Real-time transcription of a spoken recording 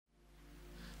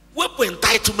wepụ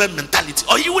entitlement mentality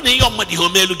ọ iwu na ihe ọmmadụ ihe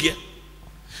omelu gị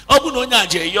ọ bụ na onye a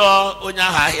je yọọ onye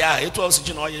ahụ ahịa etu ọsị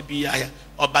ji na onye bi ahịa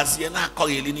ọ bazie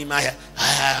na-akọghị eli n'ime ahịa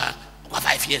kwa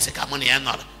 5 years ka mụ na ya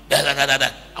nọrọ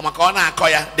dadadada maka ọ na-akọ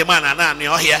ya demand a na-anị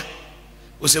ọhịa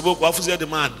osebokwu ọfụzie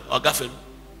demand ọ gafere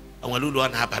onwere ụlọ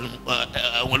ọ na-abalụ m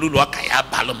onwere ụlọ ọ ka ya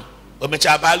abalụ m o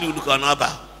mechaa abalị ulu ka ọ n'ọba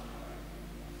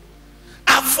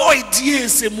avoid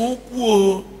esemokwu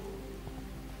o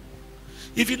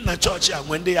even na chọọchị a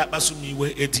nwee ndị ya akpasu m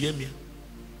iwe edie m ya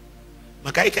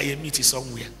maka anyị ka ya emiti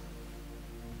somewhere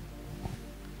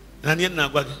na ihe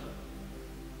na-agwa gị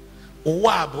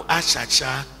ụwa bụ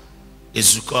achacha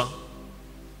ezukọ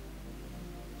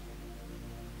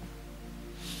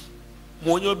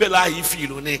ma onye obere ahụ ife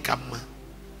ilo na-eka mma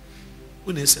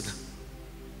unu esena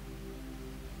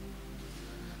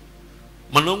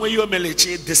mana onwe ihe o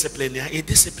melechi discipline ya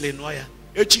ediscipline ya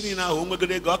echi niile ahụ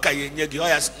onwegoro ego ọ ka ya enye gị ọ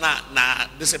ya na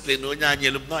discipline onye anyị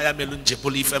elu na ya melu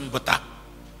njebụlụ ife mbụta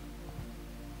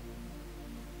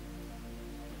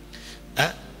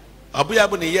ọ bụ ya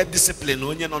bụ na ihe discipline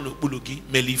onye nọ n'okpuru gị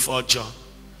mele ife ọjọọ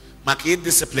maka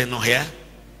idiscipline ya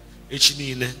echi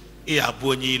niile ị abụ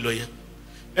onye ilo ya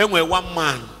enwe one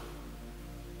man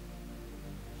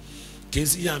ka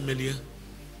ezi ya melie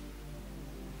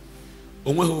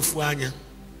onweghị ofu anya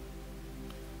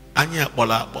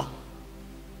akpọrọ akpọ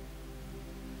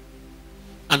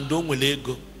and o nwere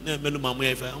ego na-emelu mamụ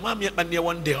ya efe nwa m ya kpanye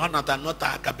one day ọ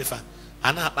nọta aka befa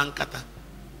a na-akpa nkata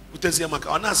utezie maka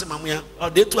ọ na-asị mamụ ya ọ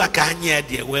dị etu aka anya ya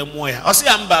dị wee mụọ ya ọ sị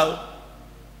ya mba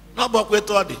na ọ bụ ọkwa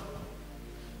etu ọ dị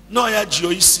nọọ ya ji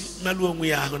oisi melụ onwe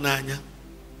ya ahụ n'anya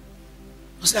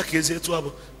ọ sị ya ka ezi etu ọ bụ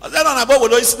ọzọ nọ na agba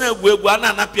were oisi na-egwu egwu a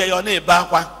na-anapịa ya ọ na-ebe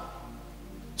akwa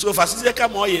so fasizie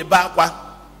kama ọ ya ebe akwa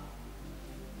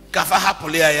ka fa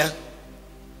hapụrụ ya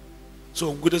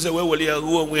so ngudoze wee were ya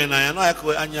ruo onwe ya n'anya na ya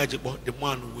ka anya ji kpọ the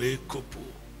man wee kopụ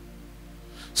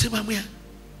sị mamụ ya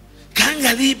ka m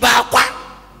ghara ibe akwa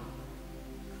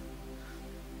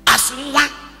asị nwa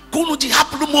ka unu ji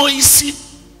hapụrụ m oisi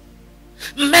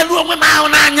mmerụ onwe m ahụ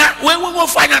n'anya wee nwe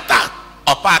ofu anya taa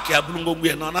ọ paakị ya bụrụ ngwongwo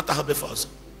ya na ọ nataghị befe ọzọ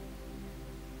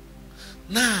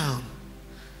na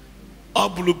ọ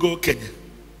bụrụgo okenye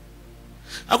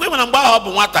agwa ịmana mgbe ahụ ọ bụ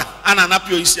nwata a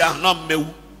na-anapịa isi ahụ nọ mmewu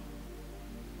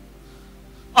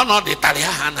ọnọdụ ịtarị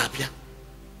ha na-abịa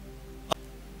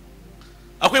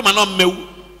agwa ịma nọ mmewu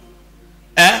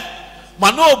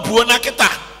mana o buo na kịta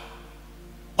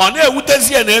ọ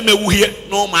na-ewutezi ya na emewuhie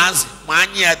na ụmụazị ma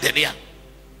anya ya dịrị ya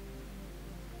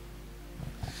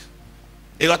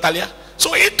ịghọtara ya so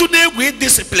ịtụ na-egwu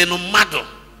idisiplinu mmadụ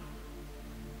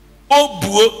o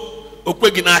buo okwe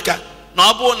gị n'aka na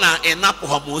ọ bụrụ na ị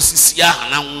napụghọ m osisi ahụ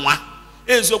na nwa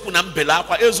eziokwu na mbele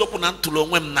akwa eziokwu na ntụrụ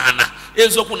onwe m n'ala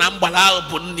eziokwu na mgbara ahụ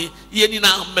bụ nri ihe niile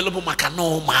ahụ mmelụ bụ maka na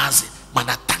ụmụazị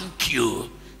mana thank you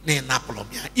na ị napụrụ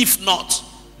m ya if not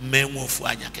mee nwe ofu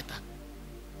anya kịta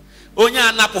onye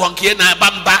a napụghọ nke ị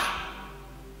na-aba mba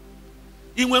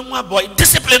inwe nwa boy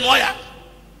discipline ọ ya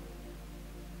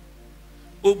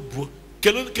o buo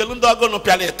kelu ndị ọgọ nọ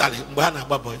pịara ịtarị mgbe ha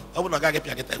na-agba boy ọ bụ na ọ gaghị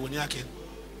pịa kịta wenye aka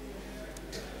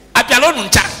apịala unu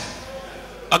ncha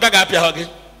ọ gaghị apịahụ gị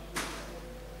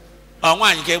ọ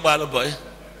nwaanyị ka ịgbalụ boy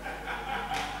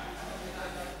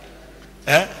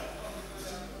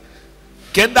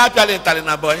ke ndị apịala ịtarị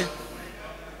na boy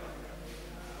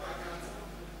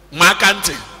ma aka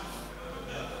ntị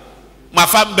ma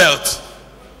fan belt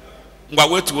ngwa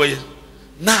wetuo ya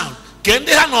now ke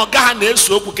ndị ha na ọga ha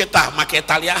na-eso okwu kịta maka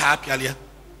ịtarị aha apịala ya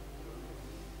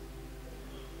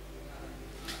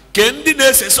ke ndị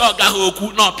na-esesa ọga ha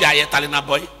okwu na ọpịa ya ịtarị na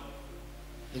boy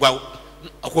ngwa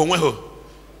ọkwa onwe ha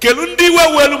kelu ndị iwe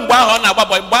welu mgbe ahụ ọ na-agba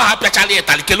boy mgbe ahụ apịachara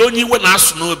ịtarị kele onye iwe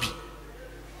na-asụ n'obi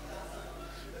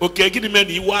oke gịnị mee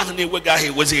na iwe ahụ na-ewe gị ahụ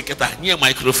ewezighị kịta nye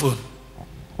microphone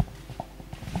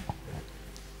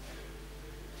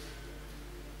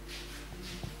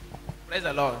Praise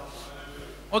the Lord.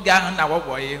 Oge ahụ na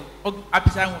Boyii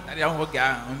apịsa ahụ tarị ahụ oge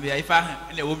ahụ mgbe ife ahụ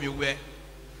na-ewe m iwe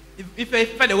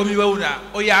ife na-ewe m iwe na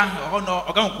onye ahụ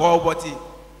ọ ga nkwa ụbọchị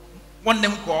nwanne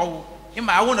m ka ọwụ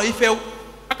ịma awụ na ife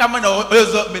aka mma na onye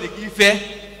ọzọ mere gị ife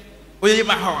onye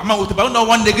ma ha ama wuteba na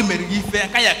nwanne gị mere gị ife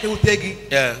aka ya kewute gị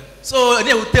so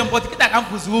na-ewute mpọtụ kịta ka m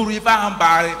kwụzi uru ife ahụ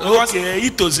mbarị oke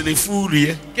itoziri fu uru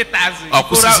ya kịtazi ọ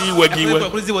kwụsịzi iwe gị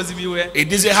iwe ị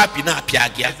dịzi happy na-apịa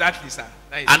gị exactly sir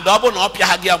and ọ bụ na ọ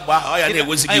pịa gị mgbe ahụ ọ ya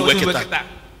na-ewezi gị iwe kịta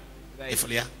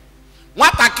ifuru ya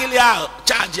nwatakịrị ahụ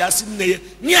chaji asị nne ya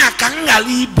nye ya ka m ghara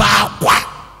ibe akwa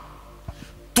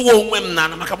tụọ onwe m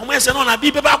n'ala maka mama ese nọ na bịa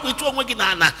ibebe akwa ịtụ onwe gị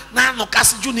n'ala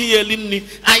na-anọkasị jụ na ihe eli nri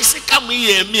anyị sị kama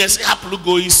ihe eme esi hapụrụ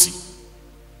gị isi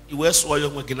i wee sụọ ya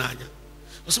onwe gị n'anya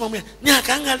ọsị mama ya nye ya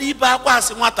ka m ghara ibe akwa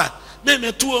asị nwata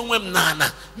meme tu onwe m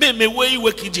nana meme we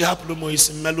iwe ka iji hapụrụ m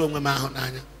isi mmelu onwe m ahụ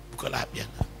n'anya bukola abịa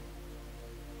na.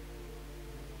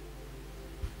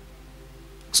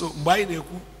 So mgbe anyị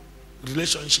na-ekwu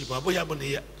relationship ọ bụ ya bụ na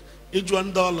ya ịjụọ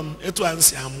ndị ọrụ m etu a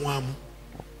nsi amụ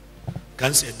ka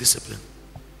nsi discipline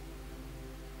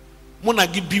mụ na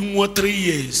gị bi nwuo 3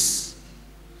 years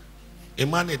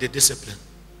ịma na the discipline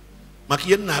maka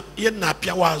ihe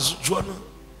na-apịawa azụ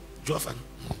jụọ fan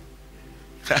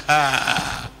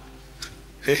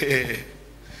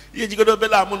ihe jigodo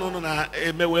obele amụ na ụnụ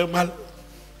na-emewe mmalụ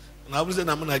na ọ bụrụzie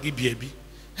na mụ na gị bi ebi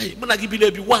mụ na gị biri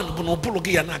ebi 1 bụ na ụbụrụ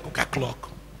gị ya na-akụ ka klọk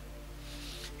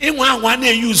ịnwe ahụ a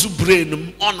na-eyuzu brain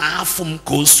m ọ na-afụ m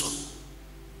ka o so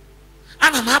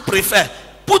ana m prefer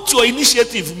put your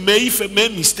initiative mee ife mee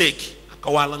mistake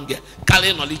akọwala m gị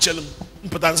karịa ịnọlichelu m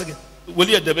mpụta nsị gị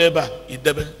weli edebe ebe a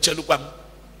idebe chelukwa m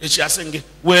echi asị gị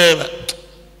wee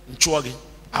nchụọ gị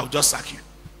I'll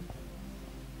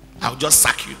just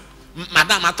sack you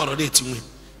madam atọrọ na-eti nwe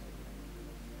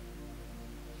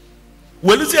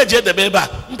welizi eji edebe ebe a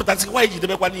mpụta nsị gị nwaanyị ji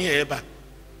debekwa n'ihe ebe a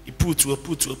iputuo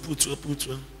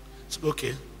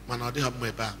oke mana ọ dịghị mma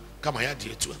ebe a kama ya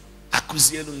dị etu a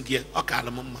akụzielu gị ọ ka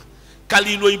alụ m mma kala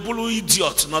ilo ibulu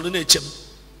idiot n'ọdụ na-eche m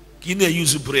ka ị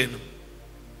na-eyuzu brain.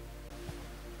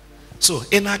 So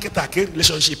ị na-akịta ka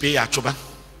relationship ya achụba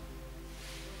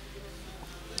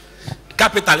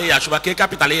capital ya achụba ka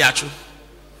capital ya achụ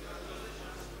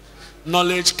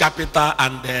knowledge capital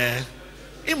and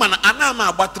ịma na ana m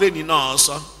agba training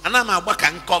n'ọsọ ana m agba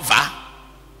ka nkọva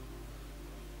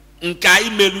nke anyị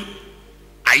melu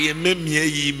anyị ememie ya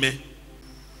ime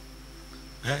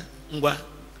ngwa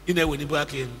ị na-ewe n'ibu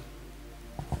aka elu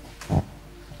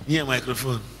nye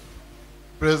microphone.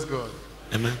 Praise God.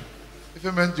 Amen.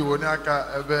 Ife menji woni aka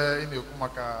ebe ị na-ekwu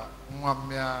maka nwa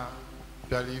mmịa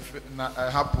bịara ife na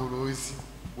hapụrụ isi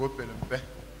bụ opere mpe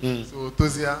so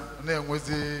tozia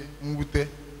na-enwezi mwute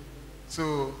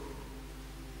so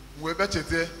mgbe ebe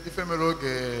chete ife mere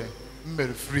oge m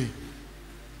mere free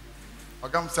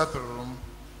ọga m setụrụ m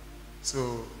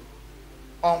so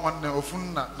ọ nwanne ofu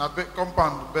nna na be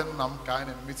compound be nna m ka anyị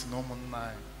na-emeti na ụmụnna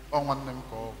anyị ọ nwanne m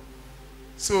ka ọ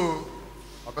so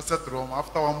ọ be setụrụ m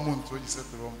after 1 month o ji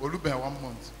setụrụ m olubeghị 1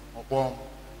 month ọ kpọọ m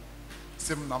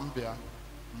sị m na m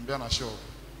bịa na shop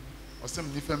ọ sị m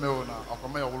na ife mewo na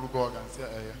ọkọme ya ọwụlụgo ọga nsị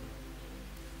eye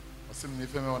ọ sị m na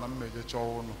ife mewo na m meje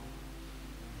chọọ ụnụ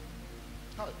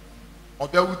ọ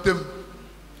bịa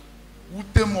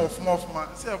wute m ọfụma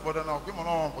si ebodo na ọkwa ịma na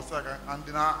ọnwa kwụsị aka and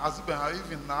na azụbe ha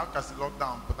even na akasi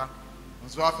lockdown pụta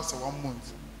nzu afọ 1 month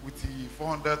with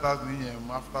 400,000 inye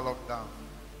m after lockdown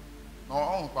na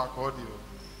ọ nwekwa ka ọ dị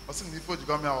ọ sị m na ife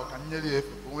ojigo m ya ọ ka nyere ya efe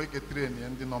ka o nwee ike tren ya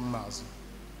ndị nọ m n'azụ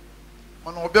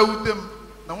mana ọ bịa wute m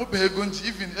na nwebeghị ego nji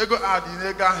even ego adị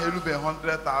n'ego ahụ erubeghị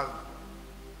 100,000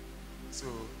 so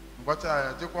ngwacha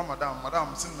ya jekwa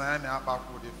madam sị m na ya na-akpa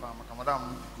akwụ ụdị fa maka madam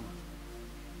m dị good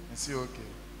nsi oke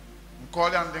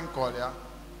nkọrịa ndị nkọrịa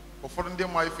ụfọdụ ndị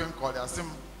ma ife nkọrịa sị m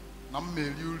na m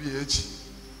meri uri echi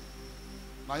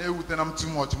na ya ewute na m too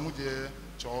much m jee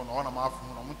chọọ na ọ na m afụ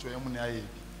m na m chọọ mụ na ya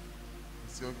ebi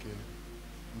nsi oke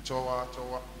nchọwa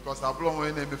because abụrụ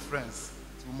onwe na-eme friends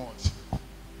too much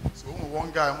so ụmụ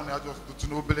one guy mụ na ya just dotu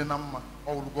n'obere na mma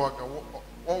ọwụ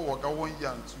ọga 1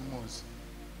 year and 2 months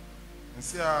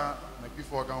nsị ya na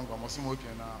ekwife ọga ngwa mọsị m oke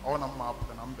na ọ na mma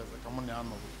apụta na mbeze ka mụ na ya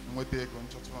nọrọ nweta ego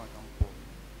nchọtụ na ka m pụọ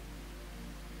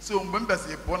so mgbe m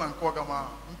bịaziri pụọ na nke ọga ma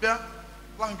mbịa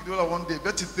langide ụlọ one day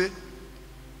bịa chete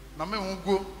na m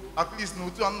enwego at least na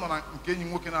otu a nọ na nke enyi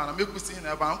nwoke na m ekwesịghị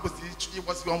na ebe a m kwesịrị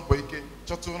ịgbasigo mbọ ike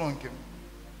chọta ụlọ nke m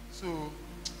so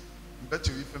mbe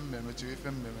chere ife mmemme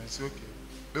si oke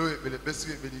kpewe ekpere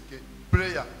kpesiwe ekpere ike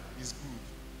prayer is good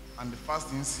and the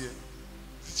fasting sie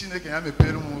si Chineke ya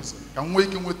mepere m ụzọ ka m nwee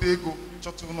ike nweta ego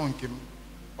chọta ụlọ nke m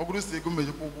ọ bụrụ si ego m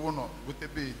mejikwa ụgwọ ụlọ gote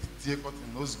bed tie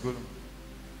kọtin na ozugoro m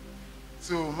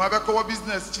so ma bịa kọwa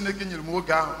biznes Chineke nyere m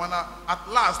oge ahụ mana at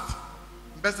last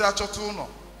mbezi achọta ụlọ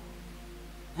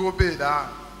go bed ahụ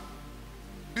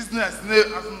biznes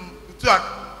otu a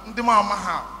ndị ma ama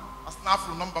ha asị na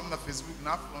afụrụ nọmba m na Facebook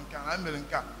na afụrụ nke a na emere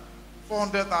nke a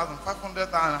 400,000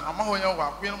 500,000 amaghị onye nwa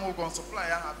akwụnye m ụgwọ supply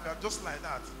ya ha just like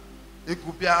that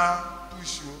ego bịa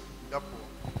pushuo bịa pụọ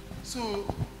so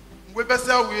mgbe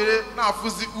besịa were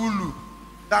na-afụzi ulu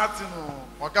datinụ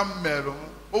ọga m merụ m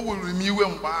o wuru m iwe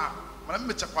mgbe ahụ mana m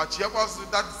mechakwachi ya kwasị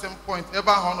that same point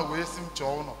ebe ahụ ọ nọ were si m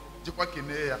chọọ ụlọ jikwa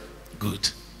kenee ya good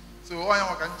so onye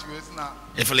maka nchi wee si na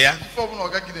efele ya ife ọbụla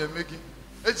ọga gị na-eme gị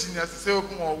eji na asịsị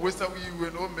okwu ma ọ wesawa iwe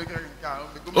na o mege nke a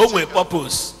o nwere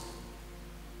purpose.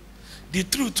 The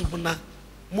truth bụ na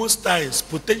most times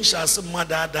potentials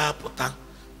mmadụ ada apụta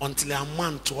until a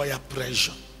man tụọ ya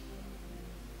pressure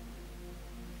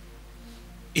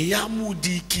iya mu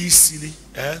di kisiri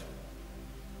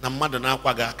na mmadụ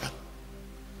na-akwa gị aka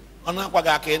ọ na-akwa gị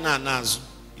aka ị na-azụ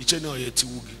iche na ọ ya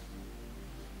etiwu gị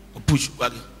o pushkwa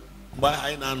gị mgbe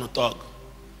anyị na-anụ tọg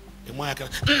ịma ya aka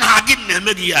nna gị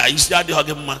na-eme gị ya isi adịghị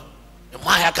gị mma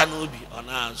ịma ya aka n'obi ọ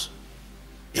na-azụ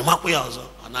ịmakwa ya ọzọ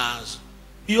ọ na-azụ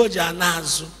ihe o ji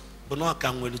na-azụ bụ na ọ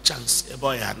ka nwere chance ebe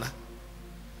ọ ya na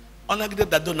ọ nagide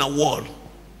dado na wọl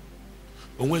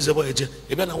onwezebe eje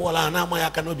ebe na wọl a na-ama ya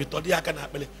aka n'obi tọdị ya aka na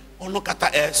akpịrị ọnụ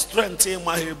kata strength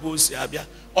ịma ha ebe o si abịa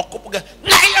ọkụpụ gị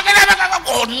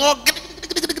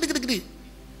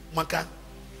maka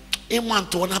ịma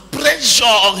ntụ na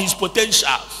pressure on his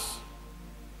potentials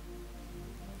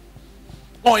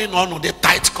ọ ị nọ ọnọdụ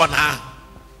tight corner ahụ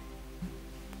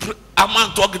ama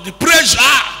ntụ ọgụ the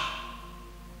pressure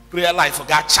prayer life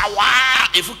ga-achawa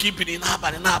efu ka ibiri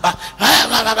n'abalị na-aba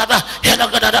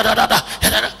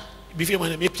bifo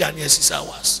mana mepịa anya 6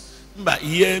 hours mba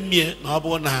ihe mie na ọ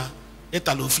bụ na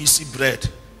ịtala ofisi bread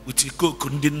with coke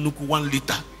ndị nnukwu 1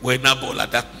 liter wee na bọla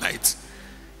that night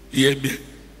ihe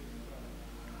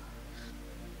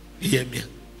mie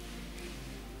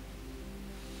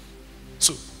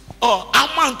so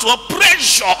amount of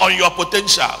pressure on your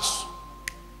potentials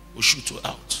will shoot you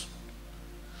out.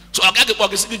 So I get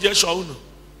what you just show no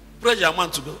pressure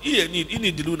amount to go. You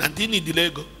need the loan and you need the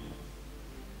Lego.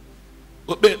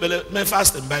 May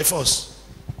fast and by force.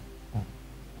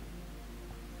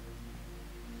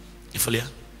 If you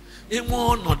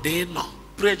are, no day no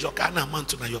pressure can amount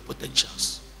to your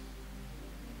potentials.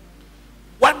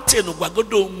 One thing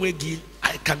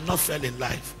I cannot fail in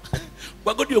life.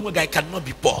 I cannot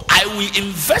be poor. I will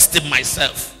invest in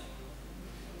myself.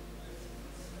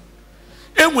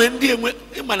 And when the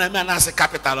man has a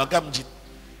capital or gamji,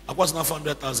 I was not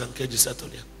 400,000 kg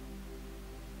settled here.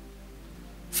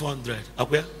 400.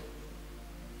 Okay.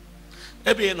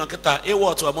 Every year, a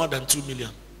water more than 2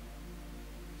 million.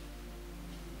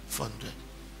 400.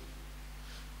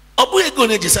 Obu ego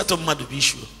na settle madu be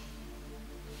issue.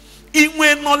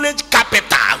 Inwe knowledge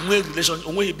capital, inwe relation,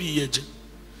 inwe be yeje.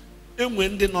 Enwe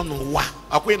ndị nọ n'ụwa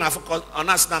akwụ na afọ ọ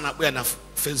na-asị na akpọ ya na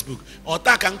Facebook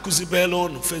ọta ka nkụzi bele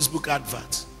ọnụ Facebook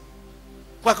advert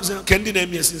kwa kụzi ka ndị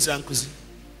na-eme esi nsi nkụzi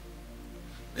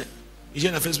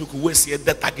ije na Facebook waste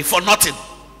data gị for nothing.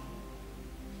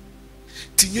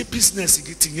 Tinye business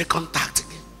gị, tinye contact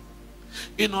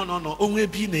gị. No onwe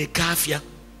bi na-eke afịa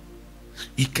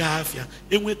ike afịa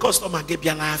enwe customer gị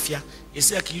bịa n'afịa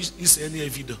isi ka ise na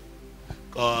video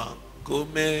ka o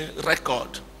mee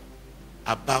record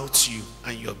about you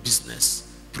and your business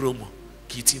promo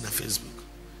kiti na Facebook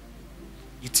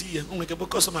iti ya onwe ke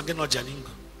customer gị no jalingo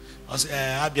o say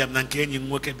abịa m na nke enyi m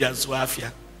nwoke bịa zụọ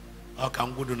afịa ọ ka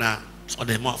ngwudu na ọ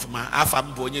dị m ọfụma afa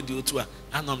m bụ onye dị otu a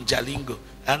anọ m jalingo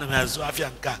ana m azụ afịa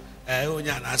nke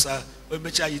onye a na-asa o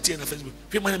mecha ya itinye na Facebook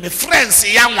pima me friends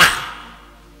ya nwa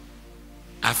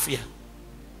afịa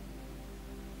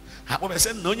ha kpọbe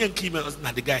sị na onye nke ime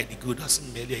na the guy the good ọ sị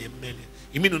mmeli ya mmeli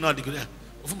iminu na the good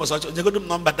of course, you go to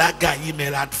number that guy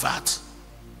email advert.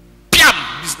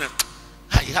 Piam business.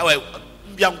 How I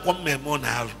come memo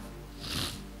now.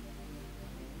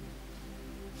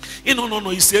 No.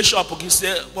 He say shop. He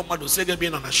say what man say get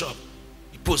being on a shop.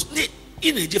 He post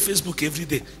in a Facebook every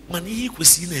day. Man, he could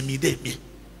see me there me.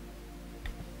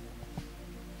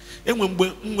 And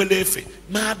when lefe,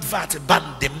 my advert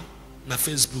ban them na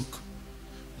Facebook.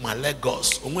 My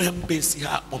Lagos. When him base here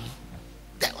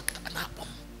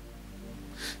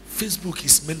Facebook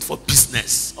is meant for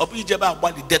business. About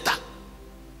the data.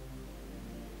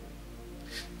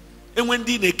 And when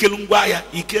they kelungwaya,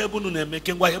 ikebunu ne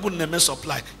mekengwaya, ebunu ne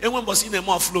supply. And when boss in a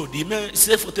more offload, he may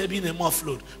say for te in a more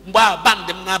offload. Mba ban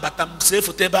them na but I'm say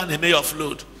for te ban a may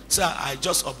offload. So I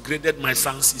just upgraded my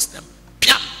sound system.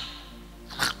 Piam.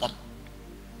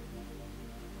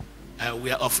 We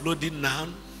are offloading now.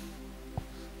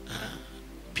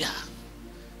 Piam.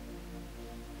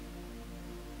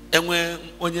 And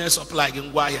when you supply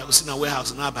in wire, in a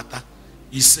warehouse in Abata,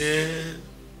 he say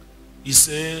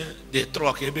the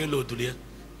truck ebe load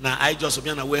now I just be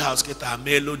in a warehouse get a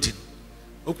mail loading.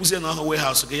 Okuze na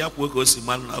warehouse get yaku ko si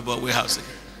man about warehouse.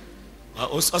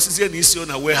 Osisi ni isi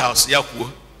na warehouse yaku.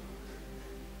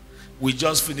 We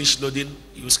just finished loading.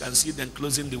 You can see them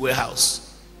closing the warehouse.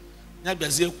 Na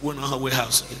biazie ku na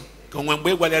warehouse. Kon when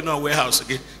we gwale na warehouse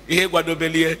ge, ihe gwado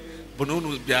belie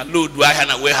Bononu be load wire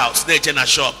na warehouse, they in a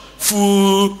shop.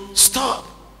 Full stop.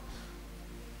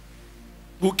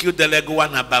 Who killed the Lego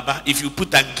one na Baba? If you put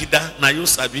Angida, na you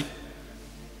sabi.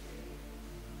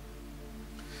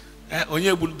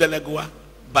 Onye bulu the Lego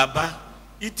Baba.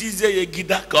 It is a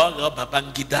gida call Baba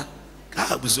Ngida.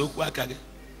 Ka buzoku akage.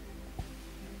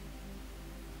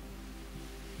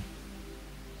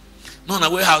 No na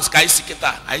warehouse ka isi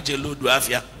kita I je load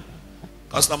afia.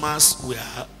 Customers we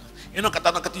are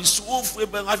kata isu ofu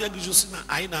ebe afia gijusi na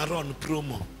I na run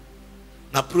promo.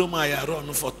 Na promo I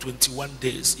run for 21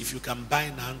 days. If you can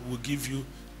buy now, we'll give you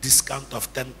discount of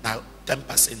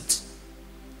 10%.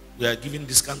 We are giving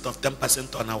discount of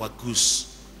 10% on our goods.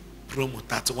 Promo,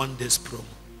 31 days promo.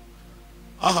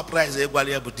 Our price is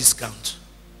equally able discount.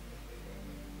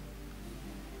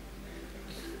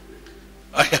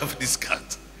 I have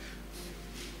discount.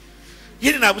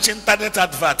 You didn't have internet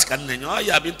advert, can you? Oh,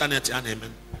 you have internet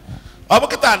amen.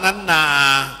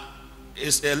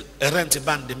 Is a rent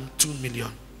band them 2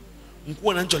 million.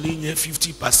 Nkwo na njoli nye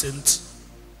 50%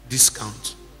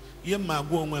 discount. Ye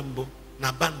magwo nwembo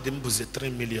na band them buze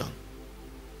 3 million.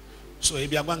 So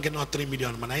if you are going to get 3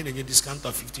 million, man, I need a discount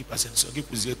of 50%. So give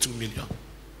you 2 million.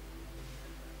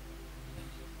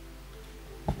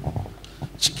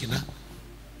 Chicken, huh?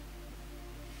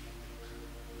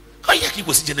 How you keep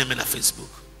watching them on Facebook?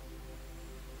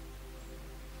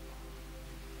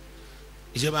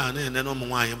 Is your man and no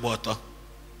more in water?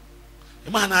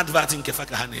 You man adverting kefa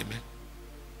ka haneme.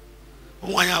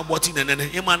 Why are watching and then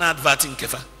you man adverting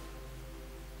kefa?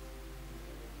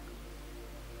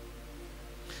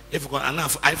 If you got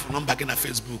enough iPhone number in a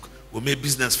Facebook, we make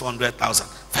business 400,000,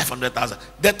 500,000.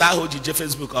 That I hold you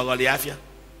Facebook or Goliathia.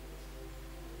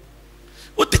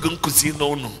 What they going to see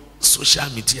no social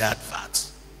media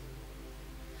adverts.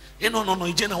 You know,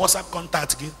 you can WhatsApp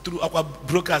contact through our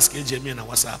brokers KJM na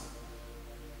WhatsApp.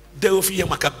 They offer you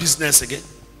make a business again.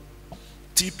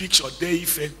 T-picture day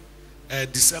ife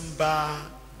December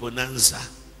bonanza.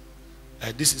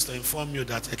 This is to inform you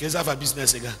that I have a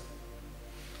business again.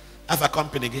 Have a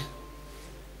company again.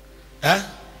 Eh?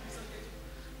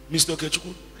 Mr.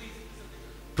 Okechukwu?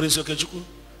 Prince Okechukwu?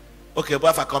 Okay,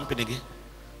 but have a company again.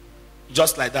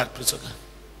 Just like that, Prince Okechukwu.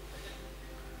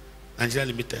 Nigeria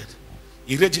Limited.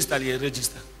 You register, you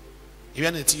register. If you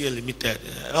are not limited,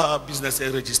 business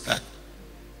is registered.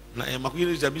 Now, a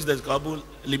business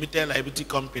limited liability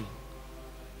company.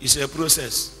 It's a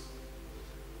process.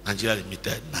 Nigeria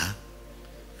Limited now.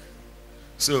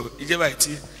 So,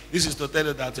 this is to tell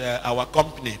you that our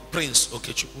company, Prince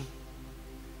Okechukwu,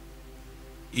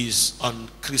 is on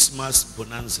Christmas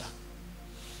bonanza.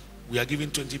 We are giving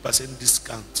 20%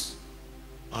 discount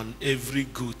on every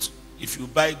good. If you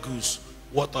buy goods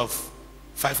worth of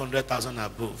 500,000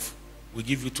 above, we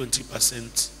give you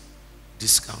 20%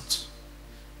 discount.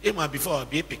 Even before,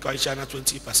 be a China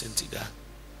 20% there.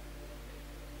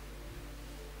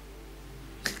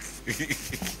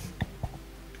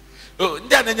 Oh,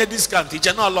 there any discount. It's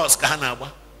not loss.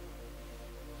 Kahanaba.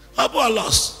 How about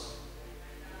loss?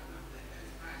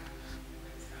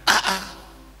 How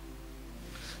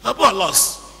about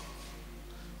loss?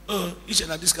 Oh, it's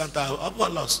a discount. How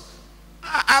about loss?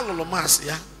 I'll mass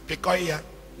ya. Pekoya.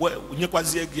 Where you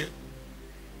quasi again.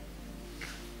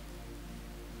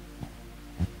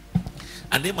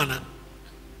 And then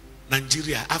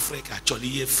Nigeria, Africa,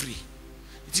 actually free.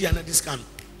 It's a discount.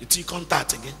 It's a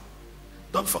contact again.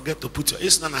 Don't forget to put your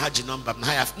Haji number.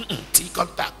 I have T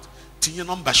contact. T your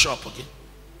number shop again.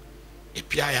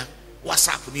 API,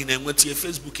 WhatsApp,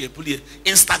 Facebook,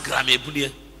 Instagram,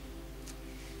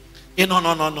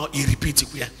 no. You repeat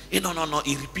it. No.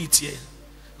 You repeat it.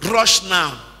 Rush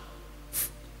now.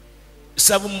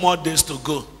 7 more days to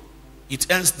go. It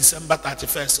ends December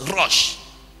 31st. Rush.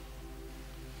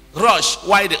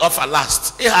 Why the offer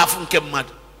lasts? You have mad.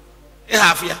 You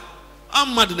have ya.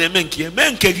 I'm mad in a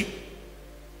menke.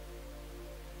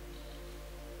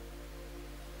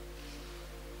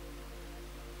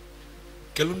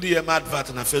 Kelundi yema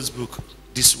advert na Facebook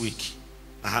this week.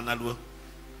 Ahanaluo.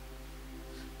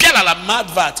 Kela la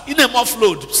advert in a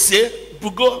offload. Say,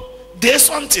 Bugo, there's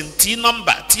something. T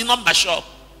number shop.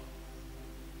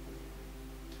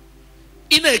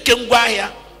 In a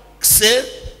kengwaya, say,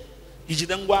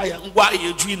 Ijidengwaya,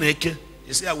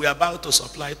 you see, we are about to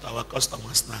supply to our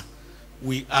customers now.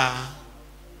 We are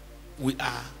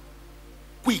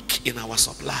quick in our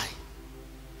supply.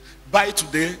 Buy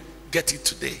today, get it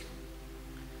today.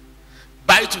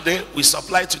 Buy today, we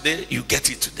supply today, you get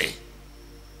it today.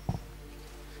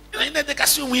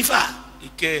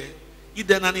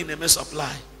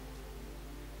 Supply.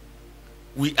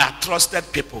 We are trusted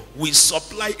people. We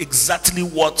supply exactly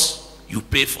what you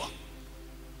pay for.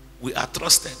 We are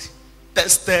trusted,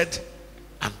 tested,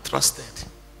 and trusted.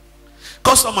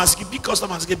 Big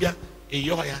customers give you a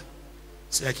year.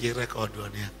 Say I can record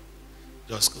on here.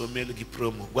 Just go mail the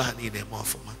promo. Go and need a more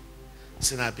for me.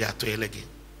 Say I be a toilet again.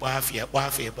 Wafia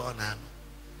born am.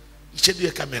 You should do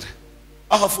a camera.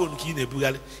 Our phone key in a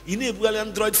Bugali. In a Bugali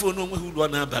Android phone, no one who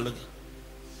run a ballon.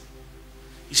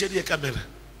 You should do a camera.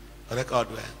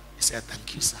 record where he said,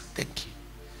 thank you, sir, thank you.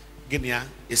 Guinea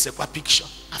is a picture.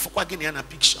 I forgot Guinea na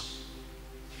picture.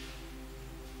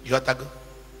 You got to go.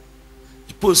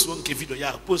 He post one video,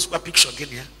 yeah, post a picture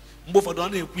Guinea. Mbo for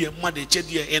don't we mother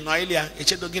chedia in oilia, a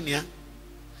chedo Guinea.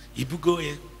 Ibu go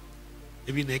ye,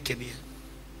 ebi na Kenya.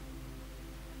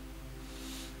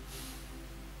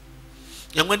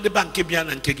 And when the bank kebian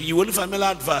and kegi, you will family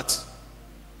advert.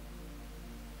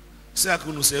 Say I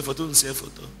couldn't say photo, say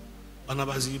photo.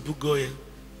 Onabazi ibu go ye.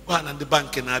 One and the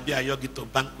bank can be a yogi to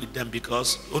bank with them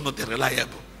because you're not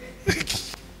reliable.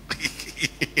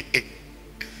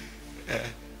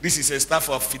 This is a staff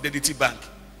of Fidelity Bank.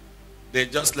 They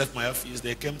just left my office.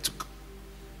 They came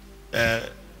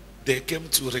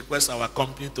to request our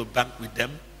company to bank with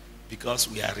them because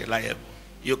we are reliable.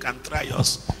 You can try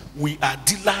us. We are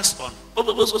dealers on.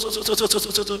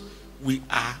 We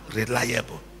are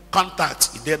reliable.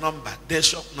 Contact their number, their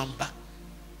shop number.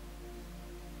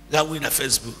 That win a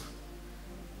Facebook.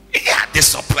 Yeah, they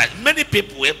surprise. Many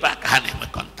people way back having my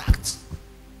contact.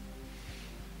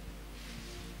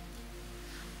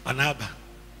 Anaba.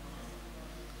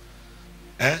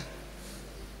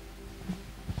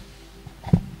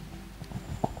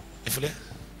 If you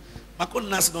Makon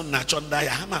nas no na chonda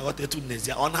ya hama wote tu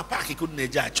nezia ona park ku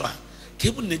neja achwa.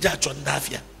 Ke bu neja chonda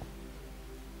afia.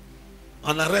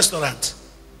 On a restaurant.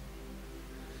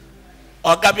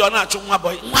 Or gabi ona achu nwa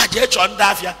boy nwa je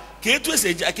chonda afia. Ke tu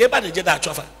ese ke ba neje da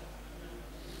achwa fa.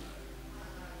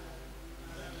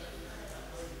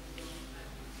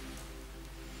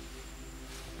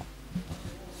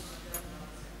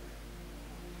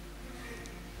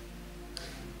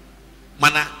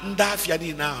 Mana nda afia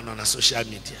ni na on social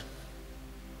media.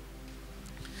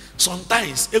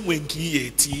 Sometimes when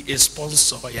a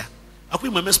sponsor ya.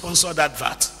 Akwi mama sponsor that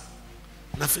advert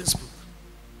na Facebook.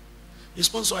 You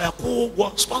sponsor ya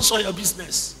sponsor your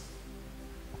business.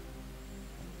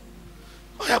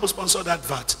 Oh, you have sponsor that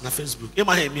advert na Facebook.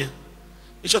 Ema hemia.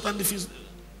 You shot on the Facebook.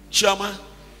 Shoma.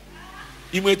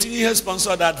 You might need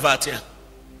sponsor that advert here.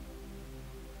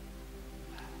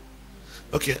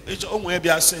 Okay, it's all maybe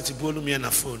I sent to bolu me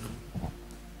na phone.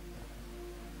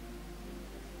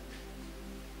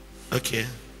 Okay.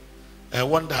 I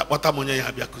wonder what amonya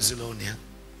ya bia kuzilonia.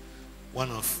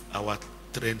 One of our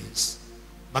trainings.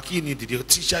 Maki need your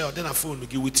teacher your then a phone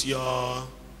give with your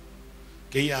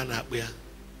Kaya na bia.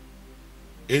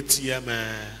 ATM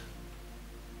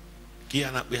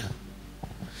Kaya na bia.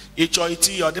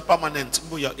 HOIT your the permanent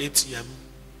your ATM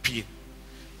pin.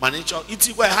 Manager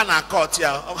iti where hana caught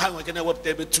ya or how we can work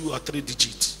table 2 or 3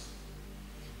 digits.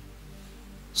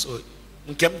 So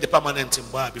came the permanent in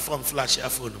bar before I'm flash your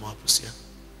phone more pussy.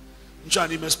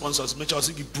 Trying to sponsors make sure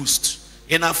you boost.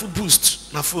 Enough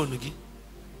boost na phone gi.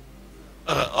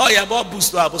 Oh yeah, about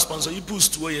boost to sponsor you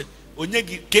boost where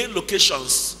onye gain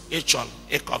locations actual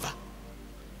a cover.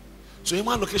 So you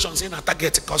want locations in a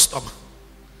target customer.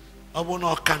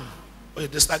 Obono can or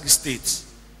the stag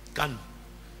states can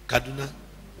Kaduna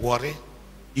worry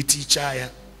itichaya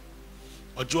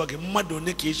ojoge mmadu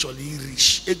ne ka actually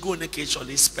rich ego ne ka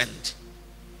actually spend.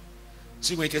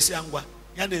 So we can say angwa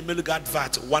ya na emelu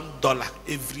advert $1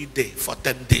 every day for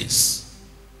 10 days.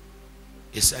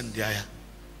 Send there.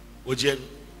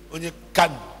 Onye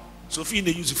can so if you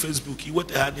use Facebook, you want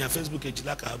to Facebook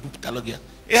ejilaka abupitalogia.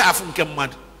 E hafu nke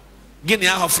mmadu. Gini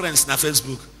ya friends na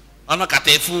Facebook. Ono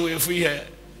kata efu here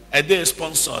a day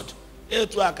sponsored. E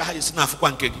tu aka ha isi na afu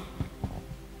kwa nke gi.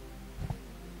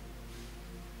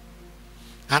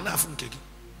 Hana afu nke gi.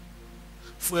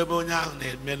 Fu ebe onye ahụ na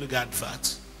emelu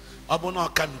advert. Obo no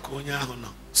kan ko onye ahụ no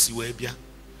si we bia.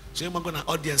 So you go na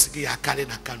audience gi ya carry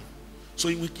na kan. So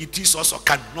you it is also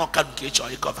can no can ke cho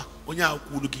cover. Onye ahụ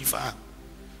kwuru gi fa.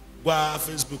 Gwa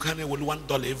Facebook ha na ewelu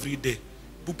 $1 every day.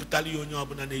 Buputali onye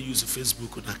obuna na use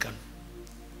Facebook na kan.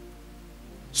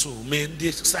 So men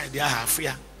this side ya half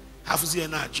ya. Half zi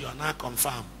na achi na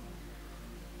confirm.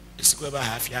 Esikwe ba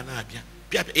half ya na abia.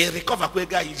 Bia e recover kwa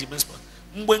ga yi mespo.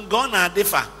 Mgbe ngo na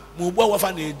adefa, mu ugbo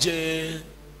wafa na eje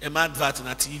advert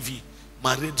na TV,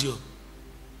 my radio.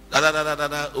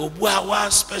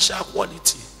 Obuawa special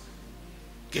quality.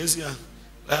 Kezia.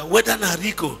 Whether na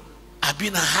Rico,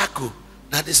 Abina Hako,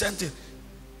 na the same thing.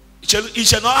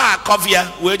 Iche no ha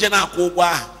kovia, we je na akwo ugbo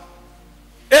ahụ.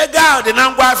 Ega dị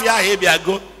na ngwa afia ahụ bịa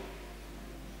go.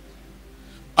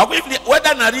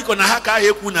 Whether na Rico na ha ka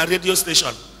ekwu na radio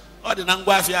station, ọ dị na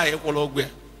ngwa afia ahụ ekwụrụ ụgwọ.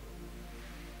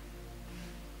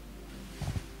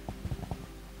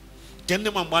 Kende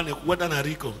mambane whether na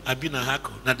Rico, Abina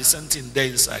Hako, na the same thing there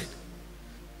inside.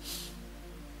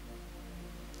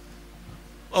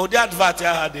 Oh, the advert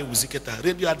I had a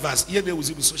radio advert, here they will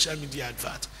social media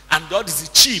advert, and that is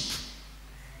cheap.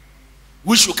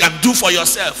 which you can do for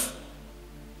yourself.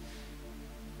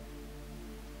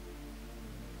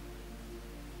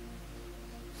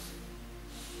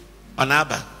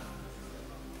 Anaba.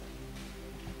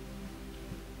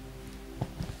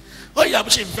 Oh, you have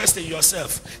to invest in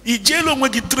yourself. Ijelo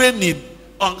nwegi training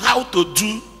on how to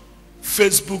do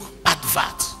Facebook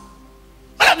advert.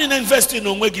 I mean, invest in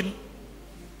onwegi.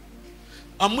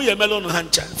 Amu ye melo no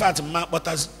hancha. In fact, ma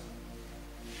botas.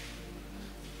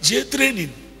 Je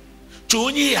training. To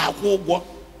onye yakwo ụgwọ.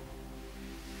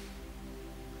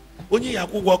 Onye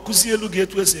yakwo ụgwọ kuzi elu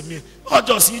ga-etu esi eme. O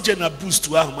just ije na boost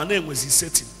ahụ ma na-enwezi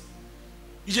setting.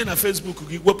 Ije na Facebook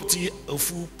gị wepụta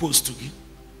ofu post gị.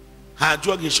 Ha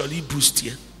jụọ gị chọrọ boost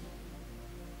ya.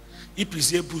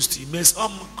 Ipizie boost imes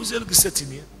kuzi elu gị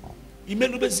setting ya.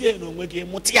 Imenubezie na onwe gị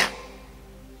mụta ya.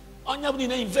 Onye bụ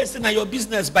na invest in your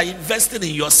business by investing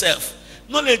in yourself.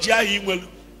 Knowledge ahụ inwelu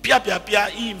pia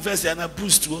invest ya na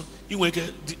boost o. Inweke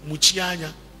muchi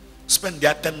anya spend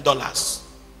their $10.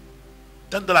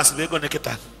 $10 ego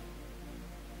neketa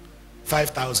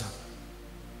 5,000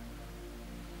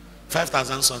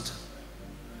 something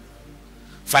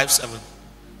 5,700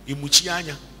 imuchi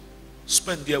anya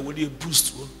spend there with a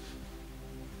boost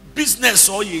business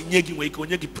or ye nyegi we ko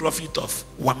nyegi profit of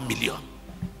 1 million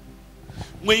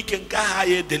we can ka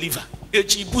high deliver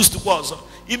echi boost kwa ọzọ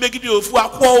imegide ofu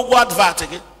akwa ụgwọ advert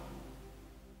gị